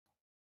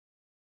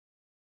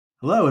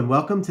Hello and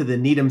welcome to the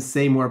Needham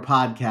Say More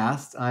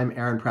podcast. I'm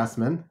Aaron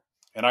Pressman.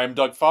 And I'm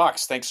Doug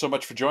Fox. Thanks so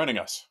much for joining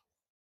us.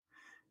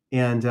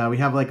 And we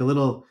have like a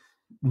little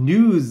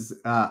news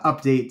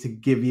update to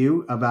give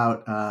you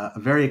about a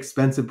very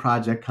expensive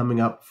project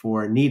coming up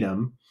for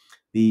Needham.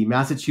 The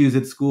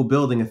Massachusetts School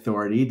Building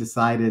Authority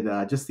decided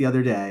just the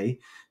other day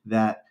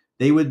that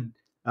they would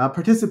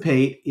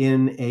participate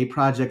in a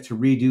project to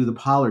redo the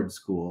Pollard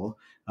School,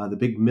 the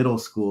big middle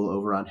school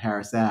over on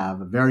Harris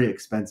Ave, a very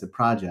expensive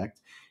project.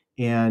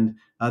 And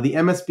the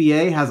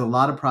MSBA has a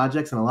lot of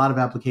projects and a lot of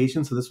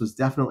applications, so this was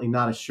definitely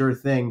not a sure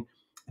thing.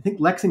 I think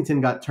Lexington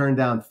got turned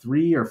down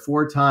 3 or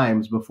 4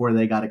 times before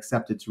they got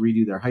accepted to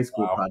redo their high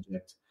school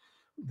project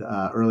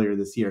earlier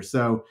this year.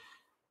 So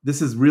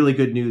this is really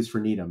good news for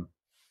Needham.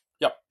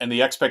 Yep, and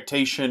the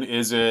expectation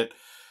is that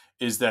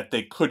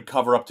they could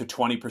cover up to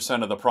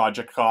 20% of the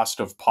project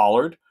cost of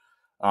Pollard,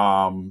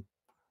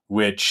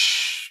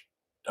 which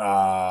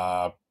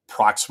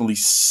approximately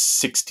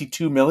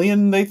 $62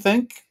 million they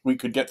think we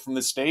could get from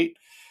the state.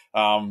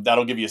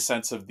 That'll give you a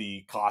sense of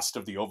the cost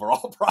of the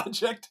overall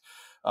project,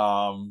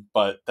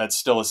 but that's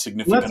still a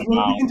significant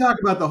amount. We can talk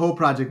about the whole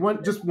project.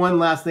 Just one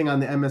last thing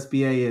on the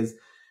MSBA is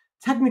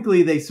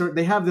technically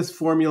they have this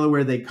formula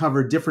where they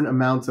cover different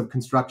amounts of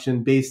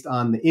construction based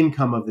on the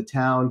income of the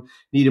town.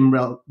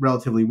 Needham,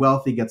 relatively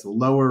wealthy, gets a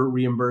lower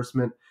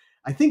reimbursement.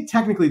 I think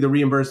technically the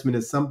reimbursement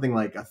is something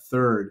like a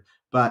third,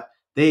 but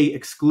they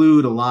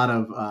exclude a lot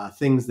of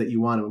things that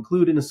you want to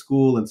include in a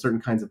school and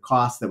certain kinds of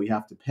costs that we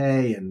have to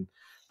pay and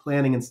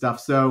planning and stuff.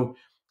 So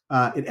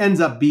it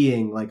ends up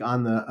being like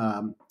on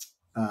the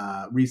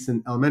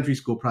recent elementary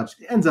school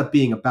project, it ends up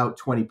being about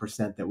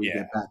 20% that we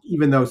get back,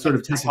 even though sort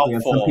of technically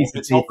on some piece of paper,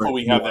 it's helpful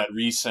we have that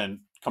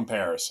recent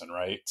comparison,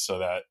 right? So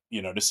that,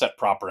 to set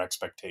proper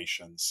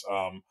expectations.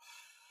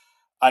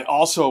 I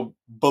also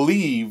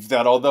believe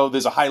that although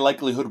there's a high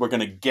likelihood we're going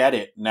to get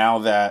it now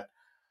that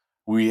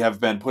we have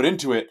been put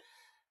into it,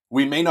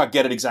 we may not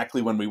get it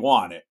exactly when we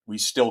want it. We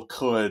still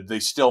could.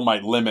 They still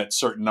might limit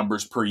certain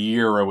numbers per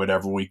year or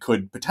whatever. We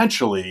could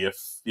potentially, if,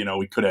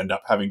 we could end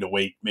up having to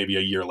wait maybe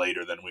a year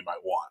later than we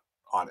might want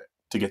on it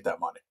to get that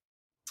money.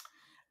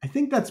 I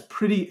think it's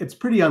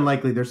pretty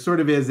unlikely. There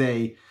sort of is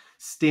a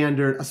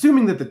standard,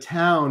 assuming that the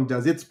town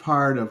does its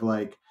part of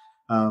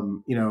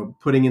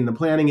putting in the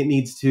planning it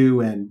needs to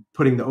and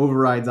putting the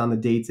overrides on the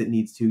dates it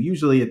needs to.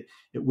 Usually it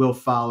will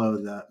follow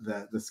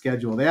the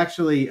schedule. They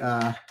actually,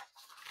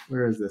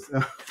 where is this?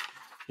 Oh,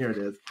 here it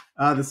is.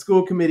 The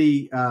school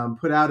committee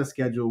put out a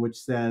schedule which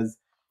says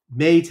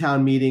May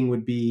town meeting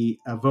would be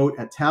a vote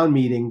at town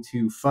meeting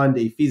to fund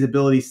a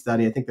feasibility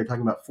study. I think they're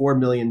talking about $4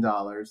 million.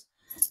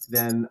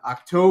 Then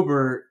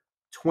October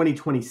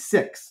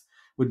 2026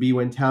 would be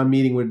when town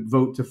meeting would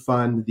vote to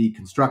fund the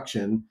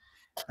construction.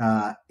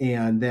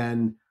 And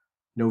then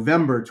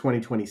November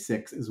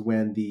 2026 is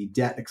when the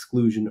debt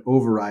exclusion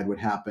override would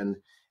happen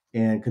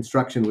and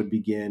construction would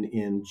begin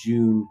in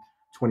June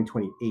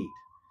 2028.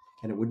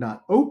 And it would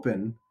not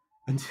open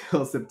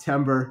until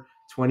September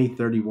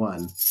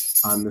 2031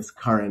 on this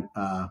current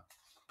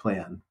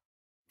plan.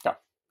 Yeah,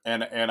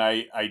 and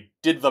I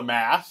did the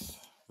math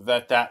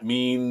that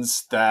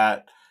means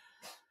that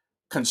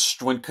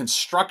when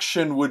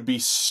construction would be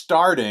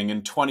starting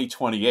in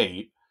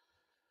 2028,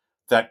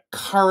 that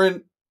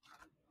current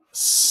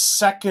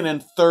second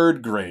and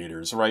third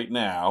graders right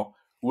now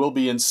will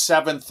be in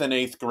 7th and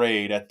 8th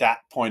grade at that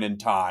point in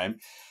time.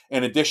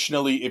 And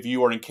additionally, if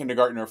you are in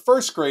kindergarten or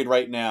first grade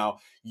right now,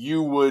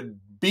 you would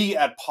be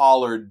at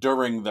Pollard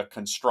during the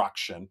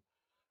construction.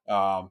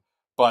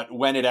 But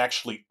when it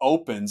actually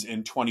opens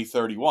in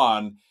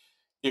 2031,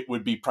 it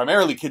would be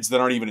primarily kids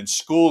that aren't even in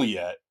school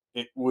yet.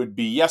 It would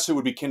be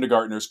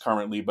kindergartners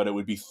currently, but it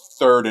would be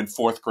 3rd and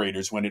 4th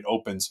graders when it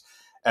opens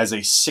as a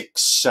 6th,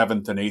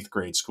 7th, and 8th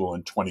grade school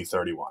in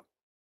 2031.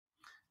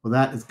 Well,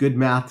 that is good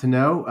math to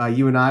know.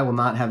 You and I will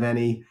not have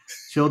any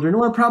children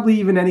or probably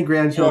even any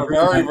grandchildren.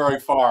 Yeah, very, very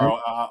far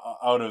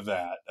out of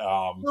that.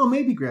 Well,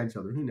 maybe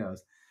grandchildren. Who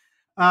knows?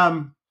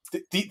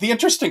 The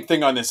interesting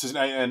thing on this is,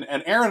 and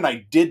Aaron and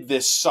I did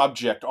this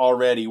subject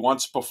already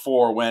once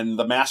before when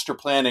the master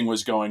planning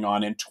was going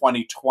on in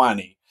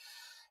 2020.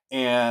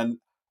 And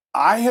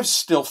I have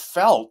still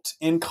felt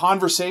in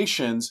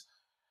conversations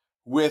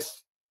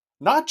with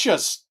not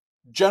just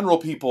general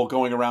people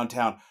going around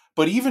town,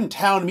 but even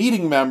town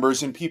meeting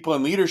members and people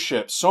in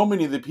leadership, so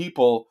many of the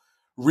people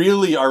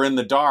really are in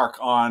the dark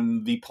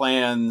on the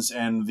plans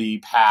and the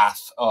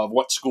path of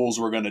what schools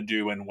we're going to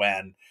do and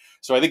when.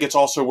 So I think it's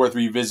also worth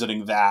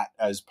revisiting that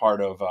as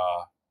part of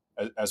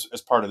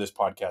as part of this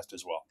podcast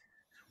as well.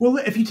 Well,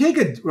 if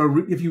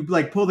you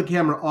pull the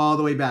camera all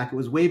the way back, it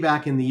was way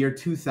back in the year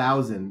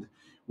 2000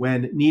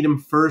 when Needham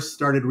first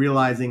started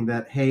realizing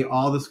that, hey,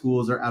 all the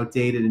schools are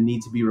outdated and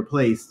need to be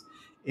replaced.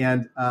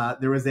 And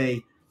there was a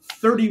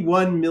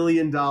 $31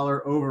 million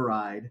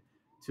override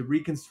to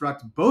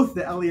reconstruct both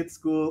the Elliott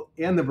School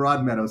and the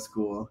Broadmeadow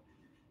School.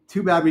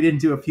 Too bad we didn't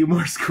do a few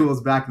more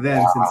schools back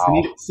then,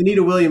 since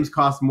Sunita Williams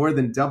cost more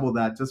than double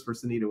that just for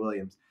Sunita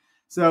Williams.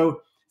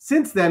 So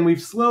since then,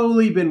 we've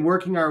slowly been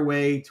working our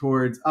way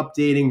towards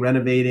updating,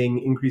 renovating,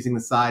 increasing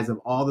the size of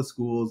all the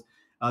schools.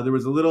 There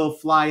was a little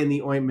fly in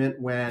the ointment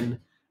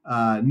when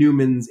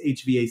Newman's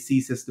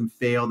HVAC system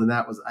failed, and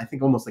that was, I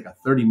think, almost like a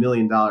 $30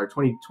 million,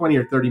 20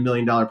 or $30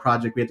 million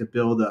project. We had to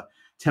build a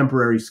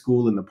temporary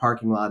school in the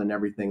parking lot and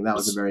everything. That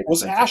was a very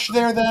Was expensive Ash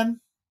there project. then?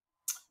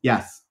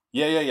 Yes.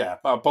 Yeah.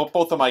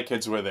 Both of my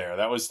kids were there.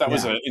 That was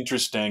Yeah. an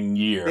interesting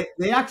year.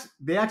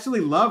 They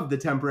actually loved the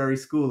temporary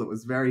school. It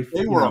was very,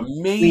 They you were know, clean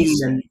and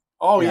amazing.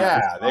 Oh yeah, it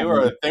was yeah, they fun.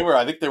 were. They were.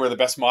 I think they were the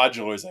best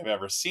modulars I've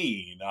ever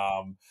seen.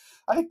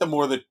 I think the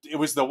more that it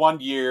was the one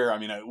year. I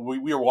mean,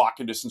 we were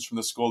walking distance from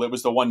the school. It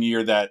was the one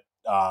year that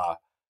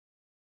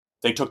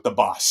they took the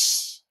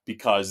bus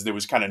because there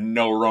was kind of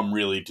no room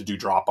really to do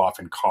drop off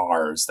in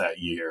cars that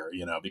year.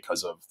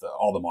 Because of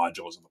all the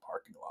modules in the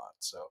parking lot.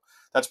 So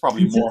that's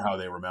probably And so, more how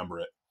they remember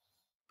it.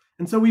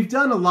 and so we've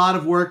done a lot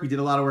of work. We did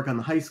a lot of work on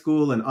the high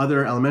school and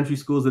other elementary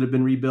schools that have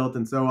been rebuilt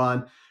and so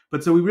on.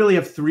 But so we really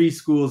have three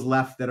schools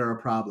left that are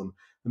a problem.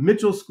 The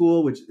Mitchell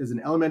School, which is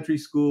an elementary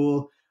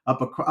school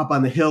up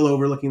on the hill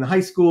overlooking the high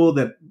school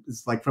that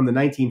is like from the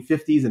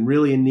 1950s and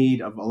really in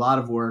need of a lot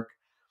of work.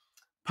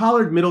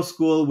 Pollard Middle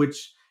School,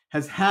 which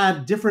has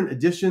had different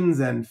additions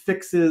and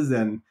fixes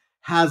and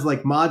has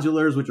like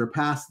modulars, which are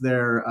past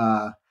their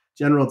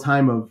general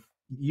time of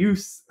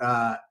use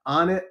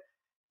on it.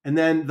 And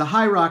then the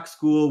High Rock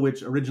School,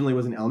 which originally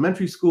was an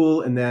elementary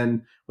school and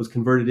then was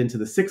converted into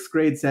the sixth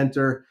grade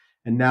center.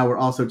 And now we're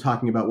also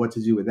talking about what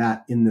to do with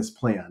that in this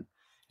plan.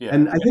 Yeah,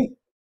 And I think,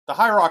 the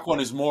High Rock one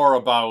is more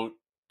about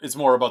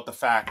the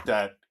fact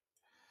that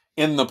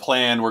in the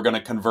plan we're going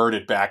to convert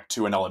it back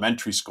to an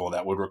elementary school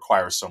that would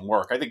require some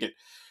work. I think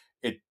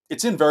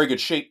it's in very good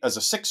shape as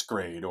a sixth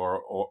grade,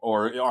 or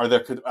are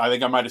there? I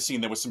think I might have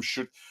seen there was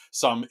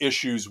some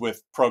issues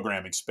with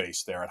programming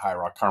space there at High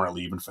Rock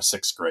currently, even for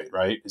sixth grade.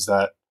 Right? Is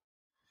that?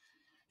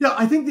 yeah,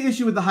 I think the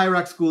issue with the High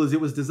Rock School is it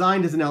was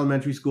designed as an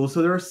elementary school.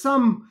 So there are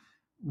some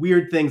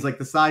weird things like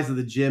the size of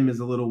the gym is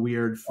a little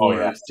weird Oh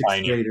yeah, for sixth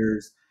tiny.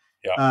 graders.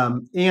 Yeah.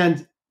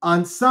 And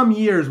on some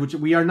years, which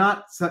we are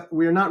not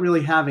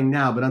really having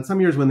now, but on some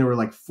years when there were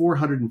like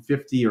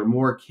 450 or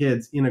more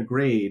kids in a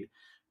grade,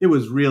 it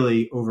was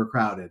really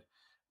overcrowded.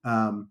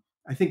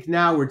 I think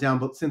now we're down,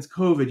 but since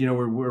COVID,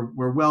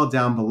 we're well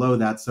down below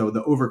that, so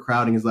the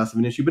overcrowding is less of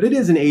an issue. But it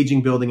is an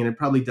aging building, and it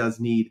probably does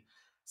need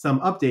some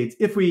updates.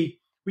 If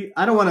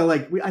I don't want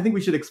to I think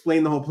we should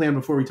explain the whole plan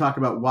before we talk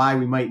about why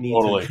we might need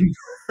to Totally.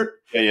 convert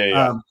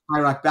Yeah.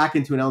 High Rock back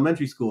into an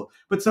elementary school.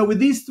 But so with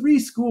these three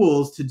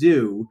schools to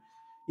do,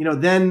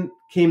 then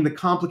came the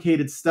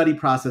complicated study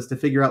process to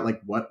figure out like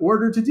what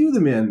order to do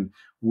them in,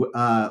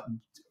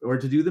 or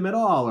to do them at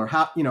all, or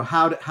how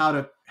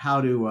to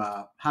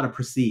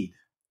proceed.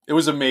 It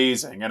was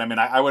amazing, and I mean,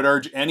 I would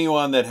urge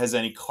anyone that has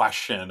any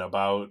question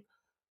about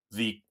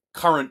the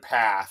current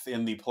path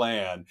in the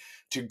plan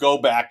to go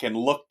back and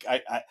look.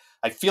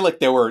 I feel like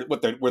were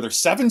there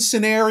 7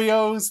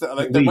 scenarios?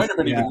 Like At there might least, have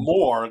been yeah. even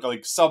more,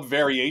 like sub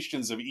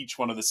variations of each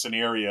one of the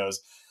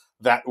scenarios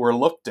that were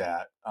looked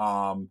at.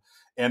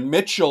 And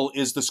Mitchell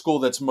is the school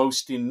that's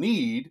most in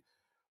need,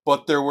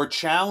 but there were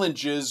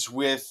challenges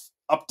with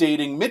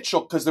updating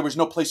Mitchell because there was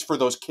no place for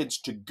those kids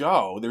to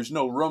go. There's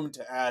no room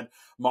to add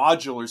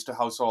modulars to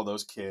house all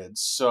those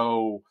kids.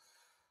 So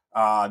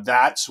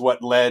that's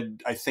what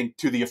led, I think,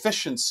 to the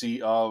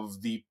efficiency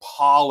of the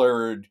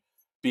Pollard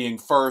being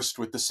first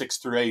with the 6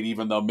 through 8,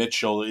 even though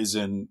Mitchell is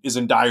in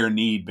dire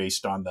need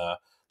based on the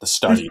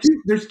studies.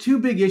 There's two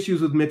big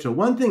issues with Mitchell.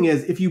 One thing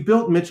is if you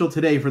built Mitchell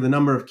today for the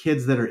number of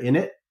kids that are in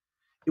it,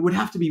 it would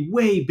have to be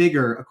way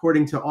bigger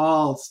according to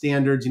all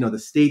standards, the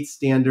state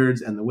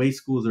standards and the way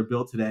schools are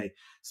built today.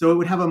 So it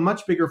would have a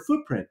much bigger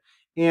footprint.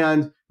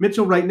 And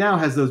Mitchell right now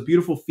has those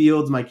beautiful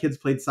fields. My kids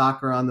played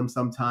soccer on them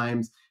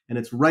sometimes, and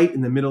it's right in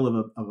the middle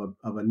of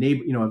a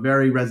neighbor, a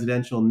very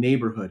residential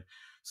neighborhood.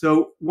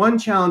 So one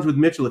challenge with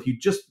Mitchell, if you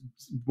just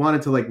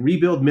wanted to like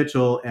rebuild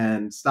Mitchell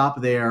and stop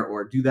there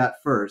or do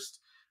that first,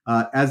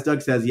 as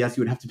Doug says, yes,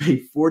 you would have to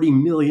pay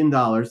 $40 million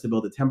to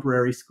build a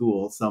temporary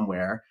school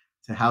somewhere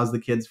to house the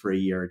kids for a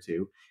year or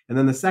two. And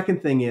then the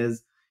second thing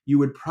is you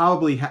would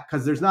probably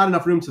because there's not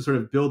enough room to sort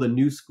of build a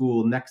new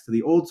school next to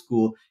the old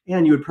school,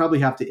 and you would probably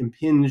have to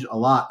impinge a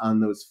lot on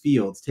those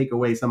fields, take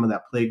away some of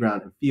that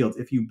playground and fields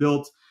if you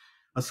built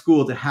a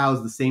school to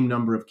house the same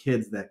number of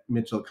kids that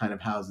Mitchell kind of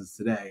houses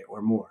today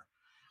or more.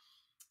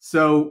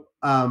 So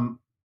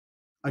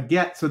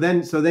again, so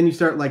then you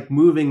start like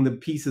moving the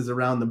pieces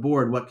around the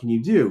board. What can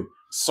you do?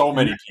 So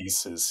many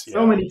pieces.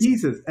 So many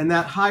pieces. And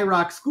that High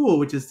Rock School,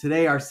 which is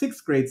today our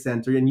sixth grade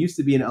center and used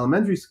to be an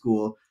elementary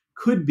school,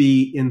 could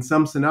be in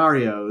some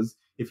scenarios,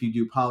 if you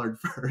do Pollard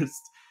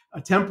first, a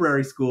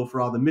temporary school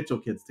for all the Mitchell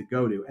kids to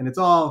go to. And it's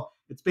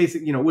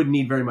basic, wouldn't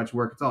need very much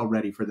work. It's all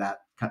ready for that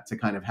to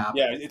kind of happen.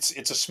 Yeah,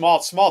 it's a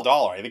small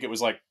dollar. I think it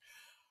was like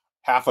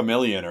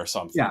 $500,000 or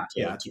something.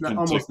 It's to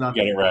almost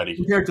nothing. get it ready.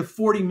 Compared to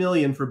 $40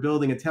 million for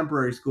building a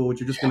temporary school,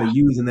 which you're just going to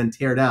use and then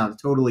tear down.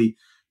 Totally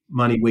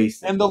money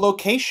wasted. And the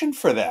location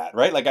for that,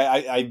 right? Like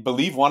I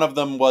believe one of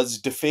them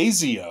was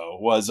DeFazio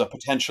was a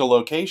potential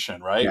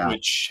location, right? Yeah,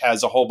 Which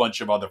has a whole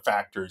bunch of other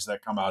factors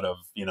that come out of,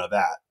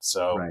 that.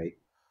 So right.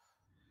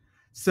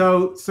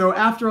 So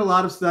after a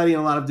lot of study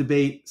and a lot of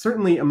debate,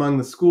 certainly among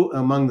the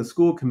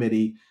school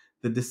committee,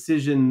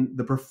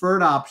 the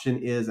preferred option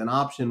is an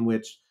option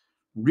which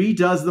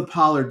redoes the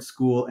Pollard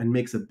School and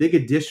makes a big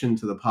addition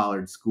to the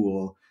Pollard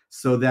School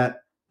so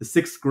that the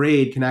sixth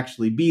grade can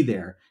actually be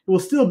there. It will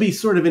still be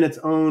sort of in its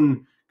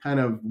own kind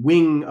of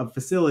wing of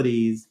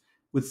facilities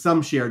with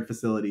some shared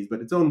facilities, but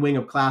its own wing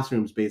of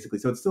classrooms, basically.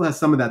 So it still has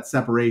some of that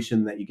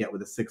separation that you get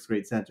with a sixth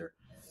grade center.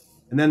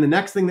 And then the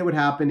next thing that would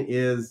happen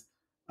is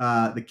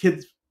the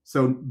kids,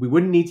 so we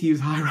wouldn't need to use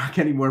High Rock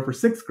anymore for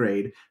sixth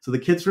grade. So the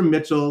kids from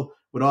Mitchell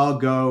would all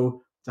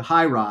go to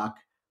High Rock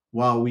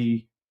while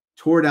we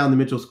tore down the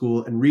Mitchell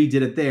school and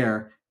redid it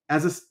there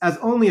as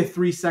only a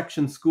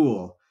 3-section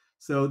school.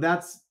 So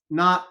that's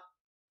not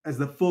as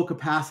the full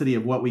capacity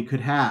of what we could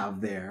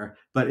have there,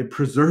 but it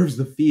preserves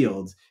the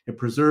fields. It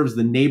preserves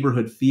the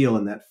neighborhood feel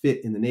and that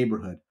fit in the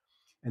neighborhood.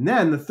 And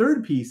then the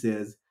third piece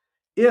is,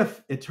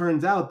 if it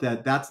turns out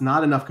that that's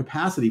not enough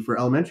capacity for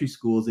elementary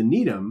schools in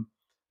Needham,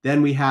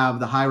 then we have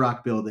the High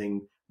Rock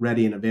building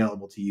ready and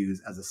available to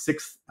use as a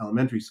 6th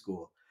elementary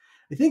school.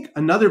 I think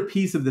another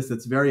piece of this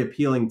that's very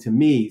appealing to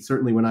me,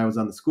 certainly when I was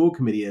on the school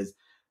committee, is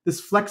this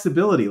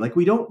flexibility. Like,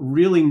 we don't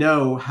really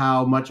know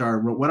what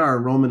our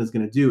enrollment is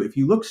going to do. If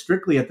you look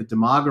strictly at the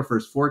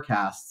demographers'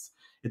 forecasts,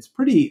 it's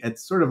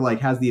sort of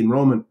like has the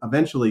enrollment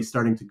eventually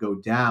starting to go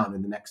down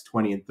in the next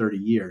 20 and 30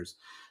 years.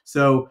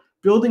 So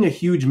building a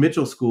huge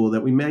Mitchell school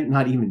that we might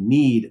not even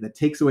need, that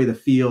takes away the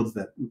fields,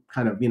 that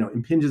kind of,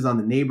 impinges on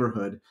the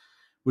neighborhood,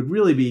 would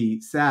really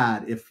be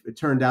sad if it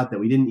turned out that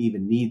we didn't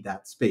even need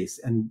that space.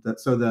 And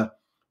so the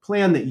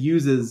plan that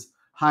uses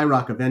High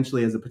Rock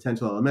eventually as a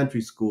potential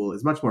elementary school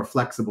is much more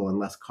flexible and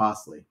less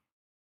costly.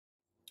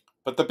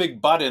 but the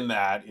big but in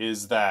that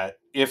is that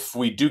if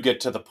we do get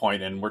to the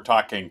point, and we're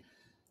talking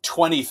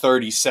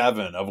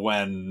 2037 of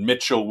when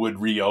Mitchell would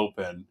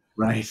reopen,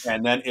 Right.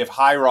 and then if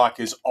High Rock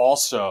is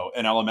also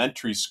an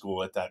elementary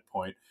school at that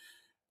point,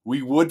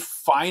 we would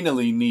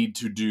finally need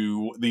to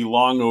do the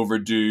long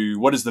overdue,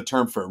 what is the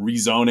term for it?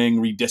 Rezoning,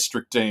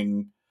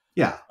 redistricting,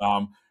 Yeah.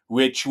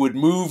 which would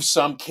move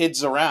some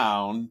kids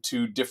around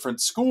to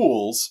different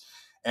schools.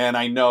 And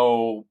I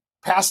know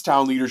past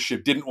town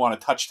leadership didn't want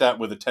to touch that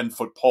with a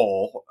 10-foot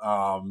pole,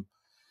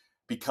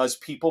 because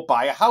people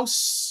buy a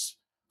house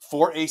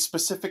for a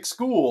specific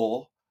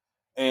school,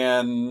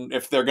 and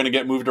if they're going to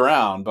get moved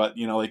around. But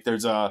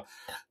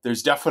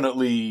there's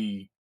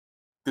definitely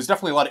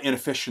a lot of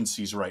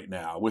inefficiencies right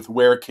now with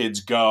where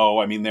kids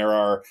go. I mean, there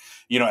are,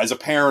 as a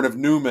parent of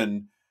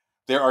Newman,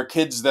 there are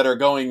kids that are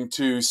going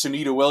to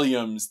Sunita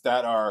Williams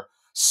that are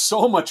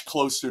so much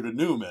closer to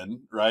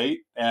Newman, right?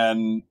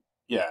 And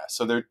yeah,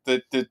 so there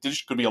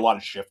just could be a lot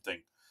of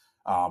shifting,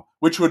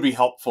 which would be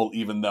helpful,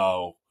 even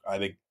though I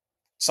think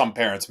some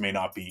parents may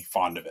not be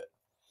fond of it.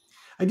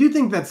 I do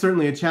think that's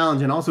certainly a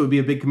challenge, and also would be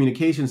a big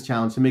communications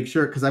challenge to make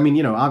sure, because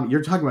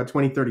you're talking about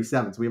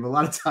 2037, so we have a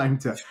lot of time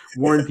to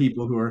warn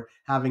people who are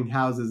having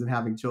houses and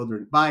having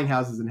children, buying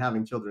houses and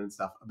having children and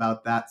stuff,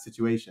 about that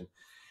situation.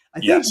 I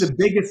think Yes.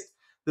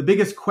 the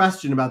biggest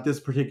question about this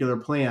particular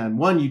plan,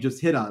 one you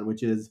just hit on,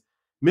 which is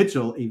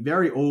Mitchell, a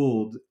very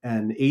old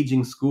and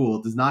aging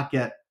school, does not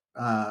get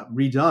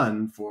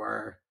redone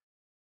for,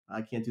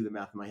 I can't do the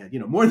math in my head,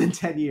 more than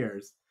 10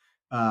 years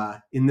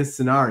in this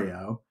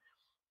scenario.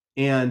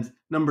 And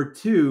number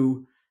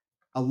two,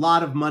 a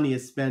lot of money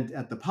is spent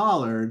at the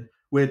Pollard,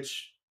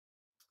 which,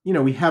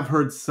 we have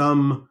heard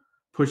some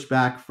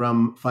pushback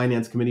from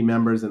finance committee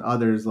members and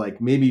others, like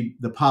maybe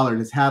the Pollard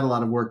has had a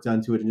lot of work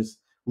done to it and just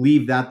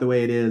leave that the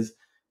way it is,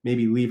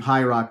 maybe leave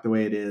High Rock the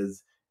way it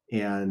is,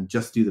 and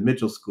just do the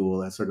Mitchell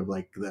School as sort of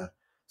like the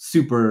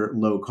super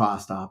low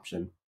cost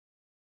option.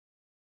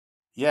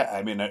 Yeah,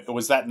 I mean,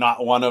 was it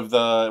not one of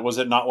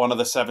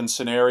the 7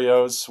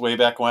 scenarios way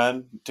back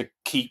when, to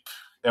keep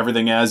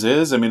everything as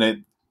is? I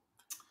mean,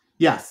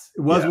 yes,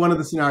 it was one of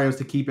the scenarios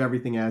to keep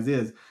everything as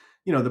is.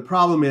 The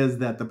problem is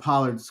that the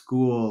Pollard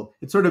School,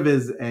 it sort of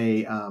is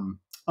a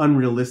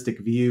unrealistic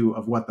view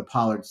of what the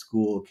Pollard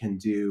School can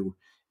do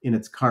in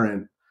its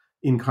current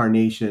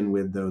incarnation,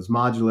 with those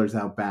modulars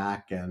out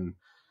back and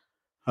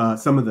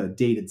some of the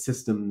dated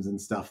systems and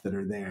stuff that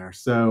are there.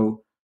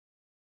 So,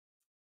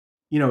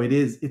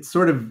 it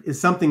sort of is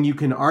something you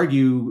can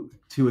argue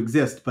to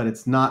exist, but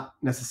it's not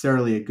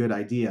necessarily a good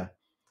idea.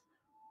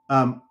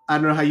 I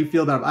don't know how you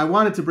feel about it. I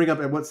wanted to bring up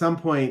at some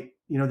point,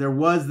 there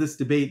was this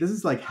debate. This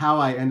is like how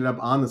I ended up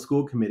on the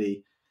school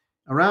committee.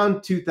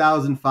 Around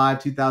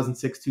 2005,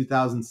 2006,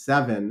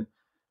 2007,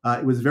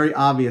 it was very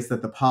obvious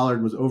that the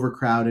Pollard was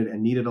overcrowded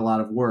and needed a lot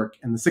of work.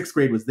 And the 6th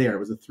grade was there. It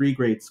was a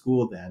 3-grade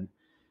school then.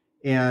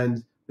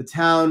 And the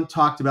town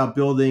talked about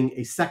building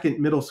a second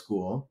middle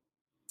school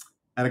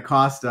at a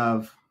cost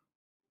of,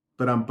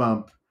 $40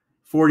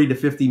 to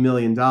 $50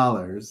 million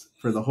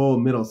for the whole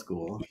middle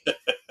school.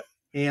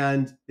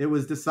 And it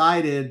was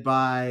decided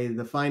by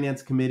the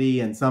finance committee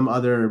and some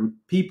other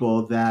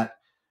people that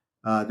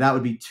that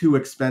would be too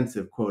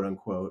expensive, quote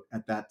unquote,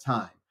 at that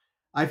time.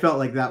 I felt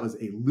like that was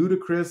a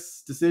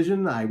ludicrous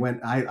decision. I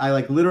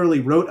like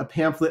literally wrote a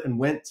pamphlet and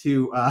went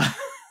to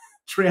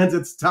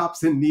transit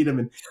stops in Needham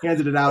and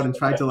handed it out and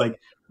tried to like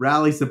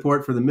rally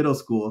support for the middle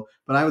school,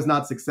 but I was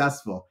not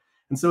successful.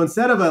 And so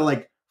instead of a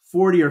like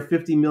 40 or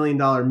 $50 million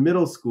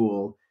middle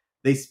school,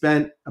 they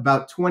spent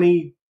about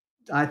 $23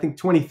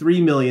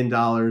 million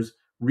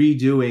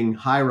redoing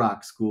High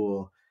Rock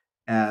School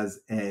as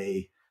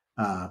a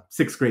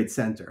sixth grade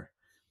center.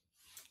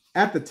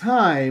 At the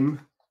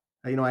time,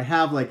 I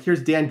have like,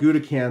 here's Dan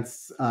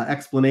Gudikant's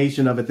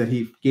explanation of it that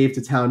he gave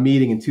to town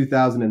meeting in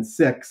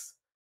 2006.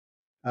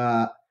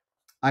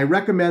 I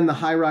recommend the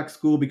High Rock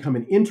School become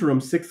an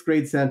interim sixth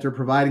grade center,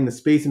 providing the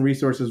space and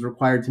resources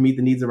required to meet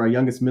the needs of our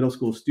youngest middle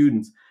school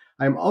students.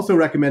 I am also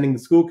recommending the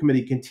school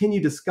committee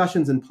continue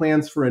discussions and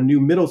plans for a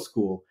new middle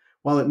school.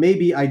 While it may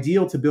be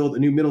ideal to build a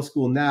new middle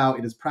school now,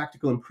 it is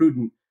practical and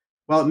prudent.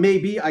 While it may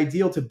be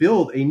ideal to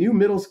build a new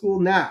middle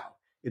school now,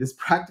 it is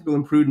practical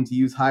and prudent to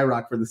use High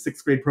Rock for the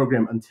sixth grade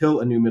program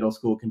until a new middle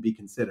school can be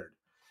considered.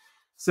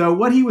 So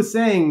what he was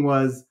saying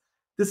was,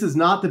 this is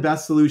not the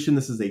best solution.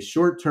 This is a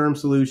short-term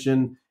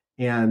solution,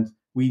 and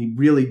we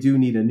really do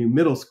need a new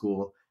middle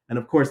school. And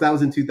of course, that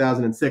was in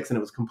 2006, and it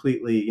was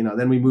completely,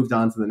 then we moved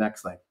on to the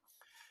next thing.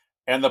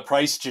 And the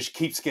price just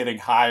keeps getting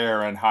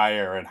higher and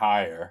higher and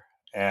higher.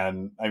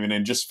 And I mean,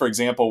 and just for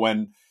example,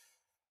 when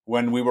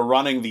we were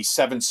running the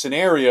 7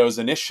 scenarios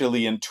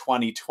initially in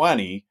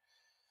 2020,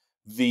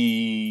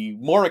 the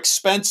more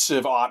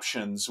expensive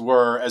options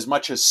were as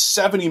much as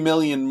 70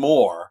 million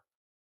more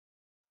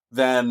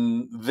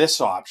than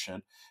this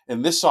option.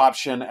 And this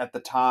option at the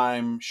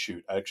time,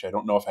 actually, I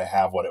don't know if I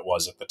have what it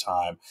was at the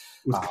time.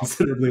 It was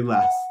considerably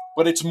less.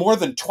 But it's more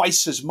than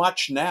twice as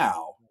much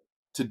now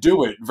to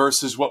do it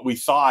versus what we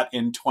thought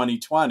in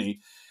 2020.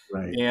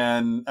 Right.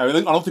 And I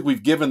don't think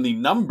we've given the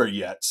number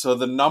yet. So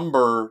the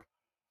number,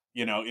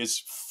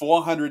 is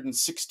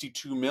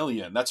 462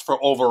 million. That's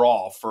for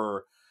overall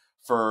for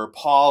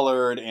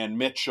Pollard and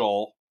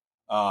Mitchell,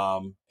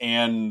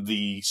 and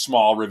the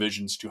small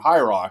revisions to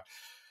High Rock.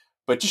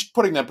 But just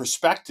putting that in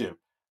perspective,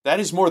 that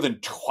is more than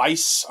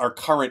twice our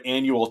current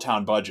annual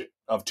town budget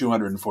of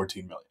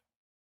 214 million.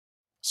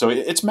 So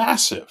it's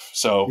massive.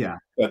 So yeah,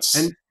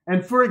 that's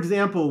and for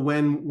example,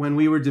 when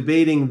we were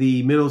debating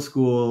the middle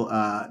school,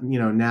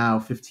 now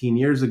 15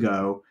 years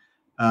ago,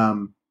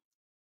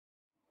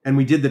 and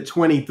we did the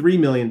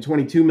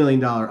 $22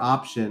 million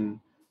option.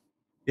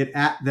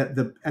 At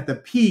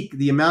the peak,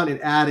 the amount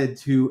it added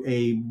to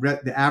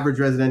the average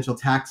residential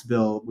tax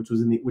bill, which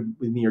was in the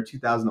year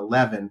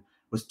 2011,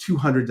 was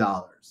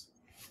 $200.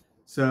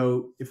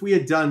 So if we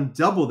had done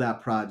double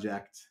that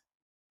project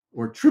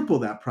or triple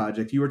that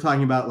project, you were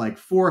talking about like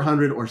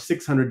 $400 or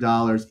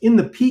 $600 in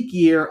the peak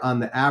year on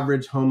the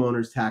average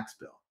homeowner's tax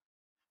bill.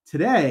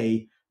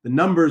 Today, the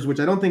numbers, which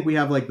I don't think we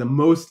have like the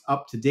most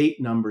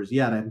up-to-date numbers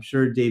yet, I'm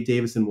sure Dave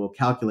Davison will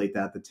calculate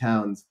that, the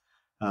town's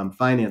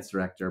finance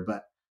director,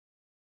 but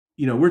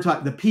we're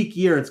talking the peak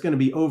year, it's going to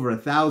be over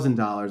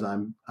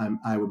 $1,000.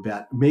 I would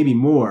bet, maybe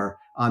more,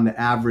 on the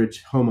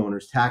average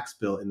homeowner's tax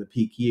bill in the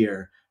peak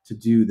year to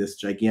do this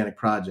gigantic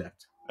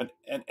project.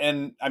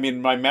 And I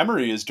mean, my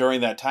memory is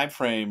during that time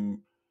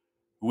frame,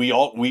 we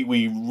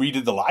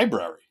redid the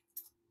library,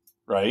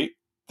 right?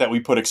 That we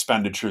put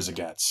expenditures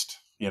against.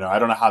 I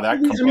don't know how that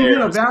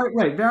compares.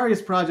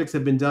 Various projects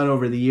have been done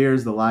over the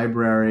years. The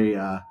library,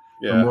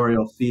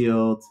 Memorial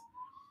Field,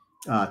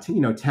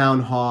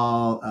 Town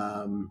Hall.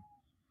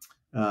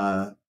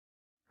 I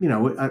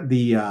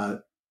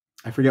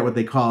forget what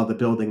they call the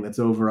building that's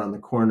over on the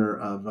corner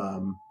of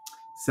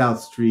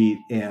South Street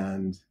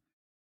and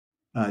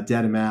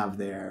Dedham Ave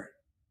there.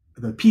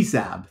 The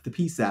PSAB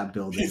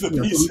building. The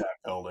PSAB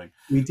building.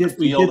 We did the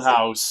field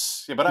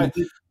house. Yeah,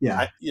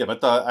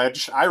 but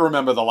I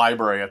remember the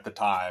library at the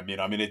time.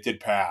 It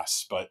did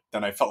pass, but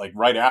then I felt like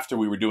right after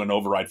we were doing an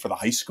override for the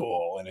high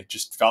school, and it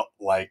just felt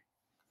like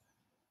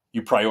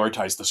you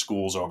prioritized the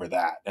schools over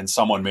that, and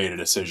someone made a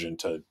decision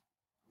to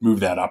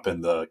move that up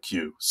in the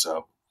queue.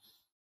 So,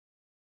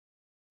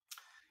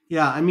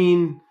 yeah,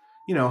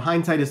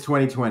 hindsight is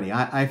 20/20.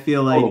 I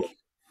feel like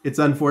it's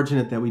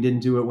unfortunate that we didn't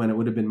do it when it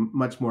would have been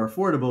much more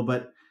affordable,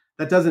 but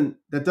that doesn't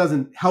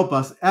help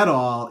us at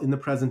all in the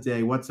present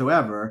day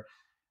whatsoever.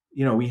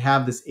 We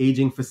have this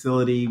aging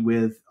facility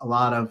with a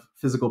lot of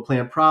physical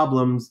plant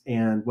problems,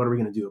 and what are we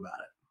going to do about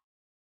it?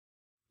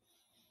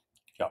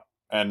 Yeah,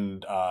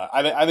 and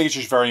I think it's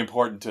just very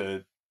important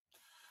to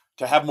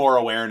have more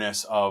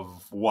awareness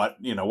of what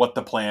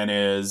the plan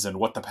is and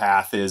what the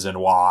path is and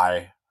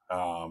why.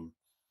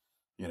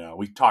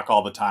 We talk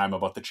all the time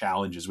about the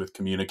challenges with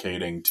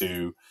communicating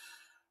to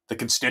the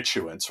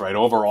constituents, right?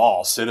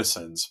 Overall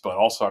citizens, but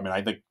also,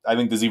 I think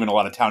there's even a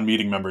lot of town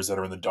meeting members that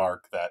are in the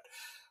dark that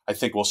I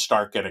think will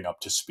start getting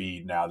up to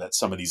speed now that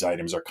some of these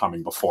items are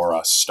coming before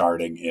us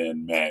starting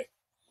in May.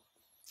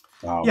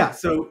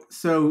 So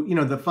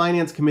the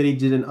finance committee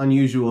did an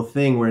unusual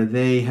thing where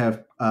they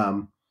have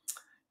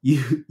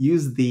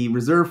used the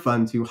reserve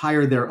fund to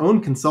hire their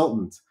own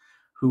consultant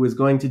who was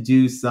going to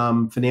do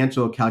some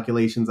financial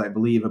calculations, I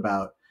believe,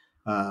 about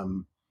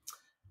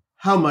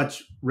how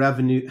much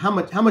revenue, how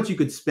much you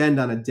could spend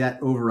on a debt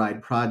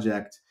override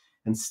project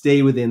and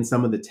stay within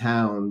some of the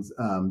town's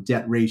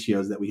debt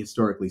ratios that we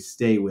historically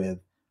stay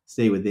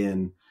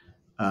within.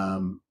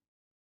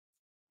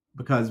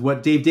 Because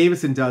what Dave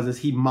Davison does is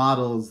he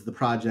models the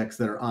projects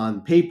that are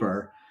on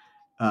paper.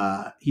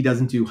 He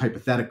doesn't do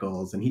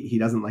hypotheticals, and he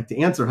doesn't like to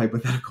answer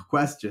hypothetical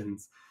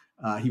questions.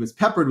 He was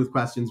peppered with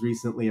questions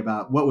recently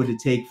about what would it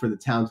take for the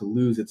town to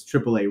lose its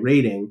AAA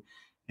rating,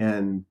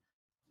 and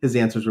his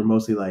answers were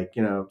mostly like,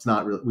 it's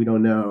not real. We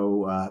don't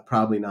know.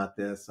 Probably not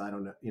this. I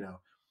don't know.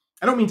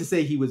 I don't mean to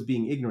say he was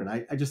being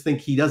ignorant. I just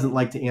think he doesn't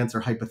like to answer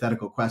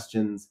hypothetical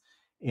questions.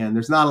 And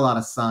there's not a lot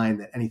of sign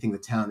that anything the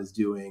town is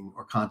doing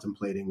or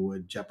contemplating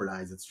would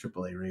jeopardize its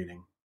AAA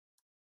rating.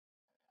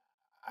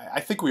 I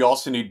think we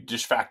also need to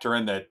just factor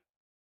in that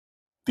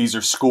these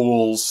are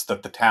schools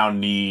that the town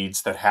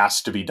needs, that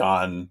has to be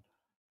done.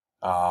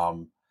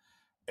 And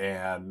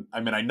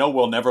I mean, I know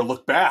we'll never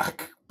look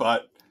back,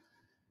 but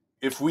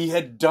if we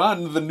had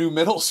done the new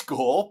middle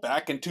school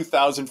back in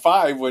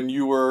 2005, when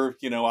you were,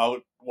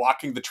 out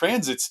walking the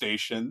transit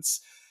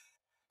stations,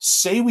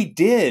 say we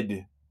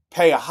did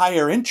pay a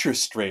higher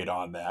interest rate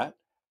on that,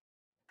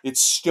 it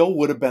still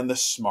would have been the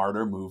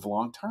smarter move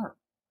long term.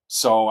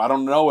 So I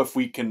don't know if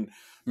we can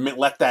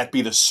let that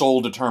be the sole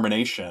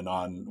determination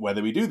on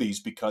whether we do these,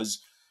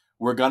 because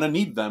we're going to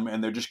need them,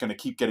 and they're just going to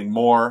keep getting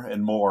more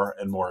and more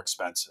and more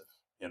expensive.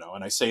 And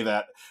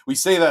we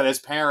say that as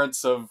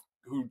parents of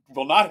who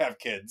will not have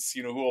kids,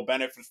 who will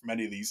benefit from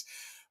any of these,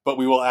 but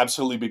we will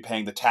absolutely be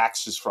paying the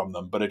taxes from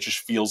them. But it just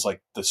feels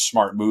like the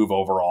smart move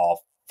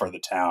overall for the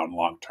town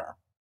long term.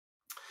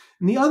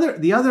 And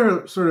the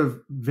other sort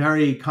of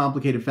very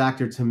complicated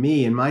factor to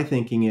me in my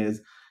thinking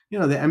is, the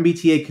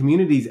MBTA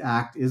Communities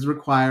Act is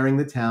requiring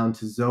the town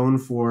to zone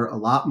for a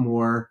lot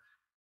more,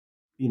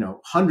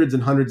 hundreds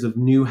and hundreds of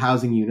new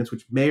housing units,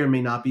 which may or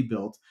may not be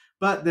built,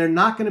 but they're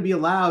not going to be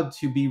allowed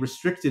to be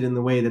restricted in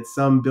the way that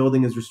some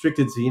building is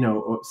restricted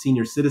to,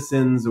 senior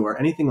citizens or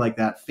anything like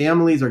that.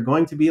 Families are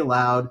going to be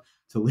allowed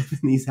to live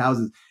in these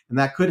houses, and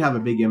that could have a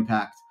big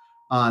impact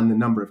on the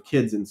number of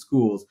kids in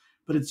schools.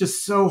 But it's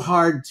just so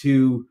hard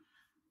to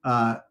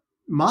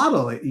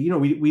model it.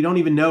 We don't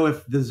even know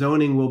if the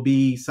zoning will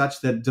be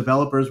such that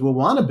developers will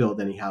want to build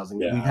any housing.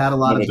 Yeah, we've had a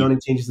lot of zoning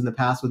changes in the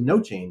past with no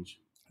change.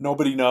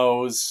 Nobody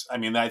knows. I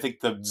mean, I think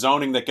the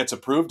zoning that gets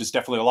approved is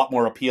definitely a lot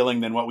more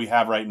appealing than what we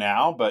have right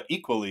now, but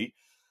equally,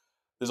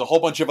 there's a whole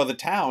bunch of other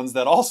towns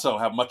that also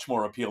have much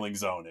more appealing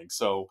zoning.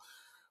 So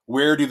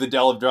where do the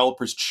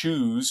developers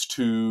choose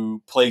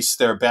to place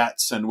their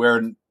bets, and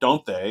where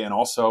don't they? And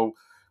also,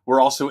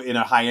 we're also in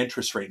a high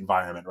interest rate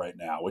environment right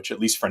now, which at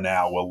least for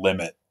now will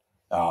limit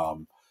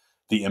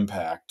the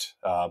impact.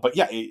 But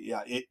yeah,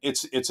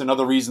 it's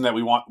another reason that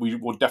we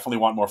will definitely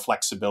want more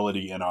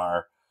flexibility in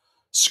our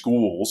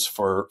schools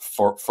for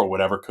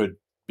whatever could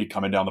be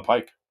coming down the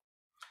pike.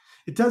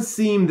 It does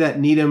seem that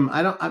Needham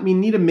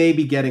may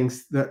be getting,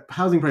 the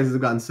housing prices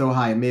have gotten so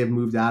high, it may have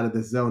moved out of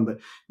this zone, but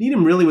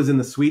Needham really was in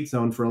the sweet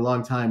zone for a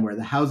long time, where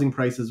the housing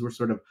prices were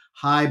sort of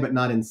high but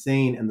not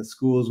insane, and the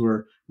schools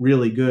were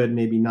really good,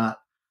 maybe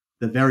not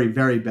the very,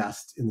 very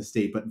best in the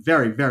state, but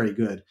very, very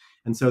good.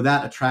 And so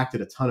that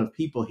attracted a ton of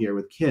people here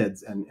with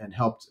kids, and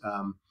helped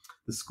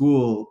the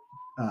school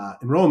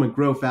enrollment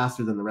grow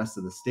faster than the rest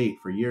of the state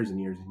for years and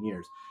years and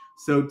years.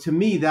 So to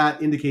me,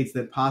 that indicates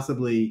that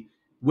possibly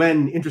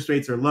when interest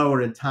rates are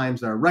lower and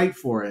times are right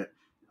for it,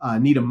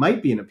 Needham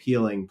might be an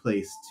appealing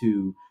place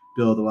to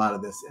build a lot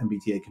of this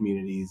MBTA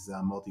communities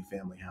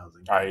multifamily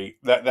housing.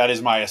 That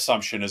is my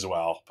assumption as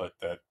well, but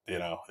that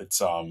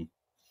it's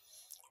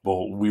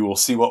we will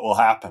see what will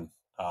happen.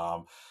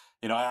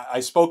 I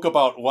spoke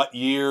about what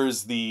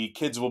years the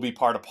kids will be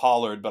part of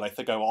Pollard, but I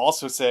think I will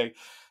also say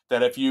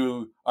that if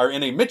you are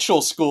in a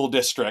Mitchell school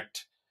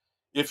district,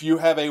 if you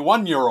have a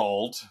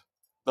 1-year-old,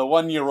 the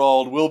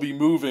 1-year-old will be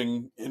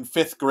moving in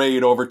 5th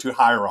grade over to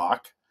High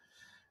Rock.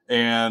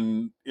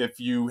 And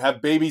if you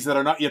have babies that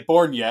are not yet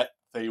born yet,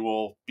 they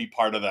will be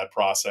part of that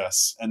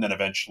process, and then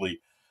eventually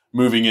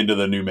moving into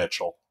the new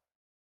Mitchell.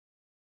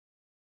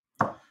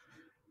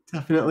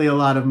 Definitely a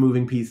lot of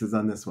moving pieces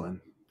on this one.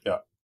 Yeah.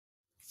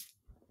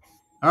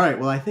 All right.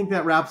 Well, I think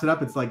that wraps it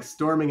up. It's like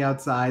storming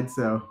outside,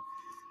 so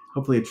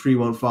hopefully a tree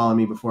won't fall on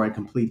me before I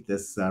complete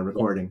this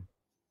recording. Yeah.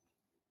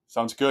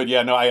 Sounds good.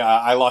 Yeah, no,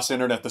 I lost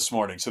internet this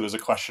morning, so there's a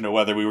question of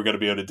whether we were going to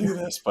be able to do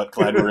this, but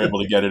glad we were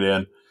able to get it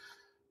in.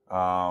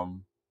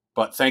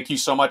 But thank you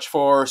so much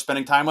for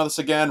spending time with us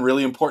again.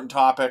 Really important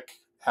topic.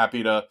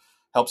 Happy to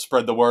help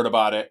spread the word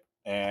about it.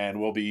 And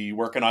we'll be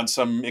working on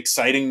some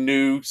exciting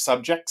new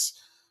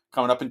subjects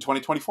coming up in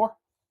 2024.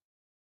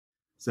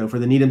 So for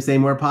the Needham Say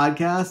More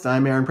podcast,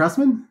 I'm Aaron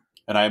Pressman.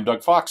 And I am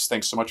Doug Fox.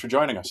 Thanks so much for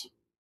joining us.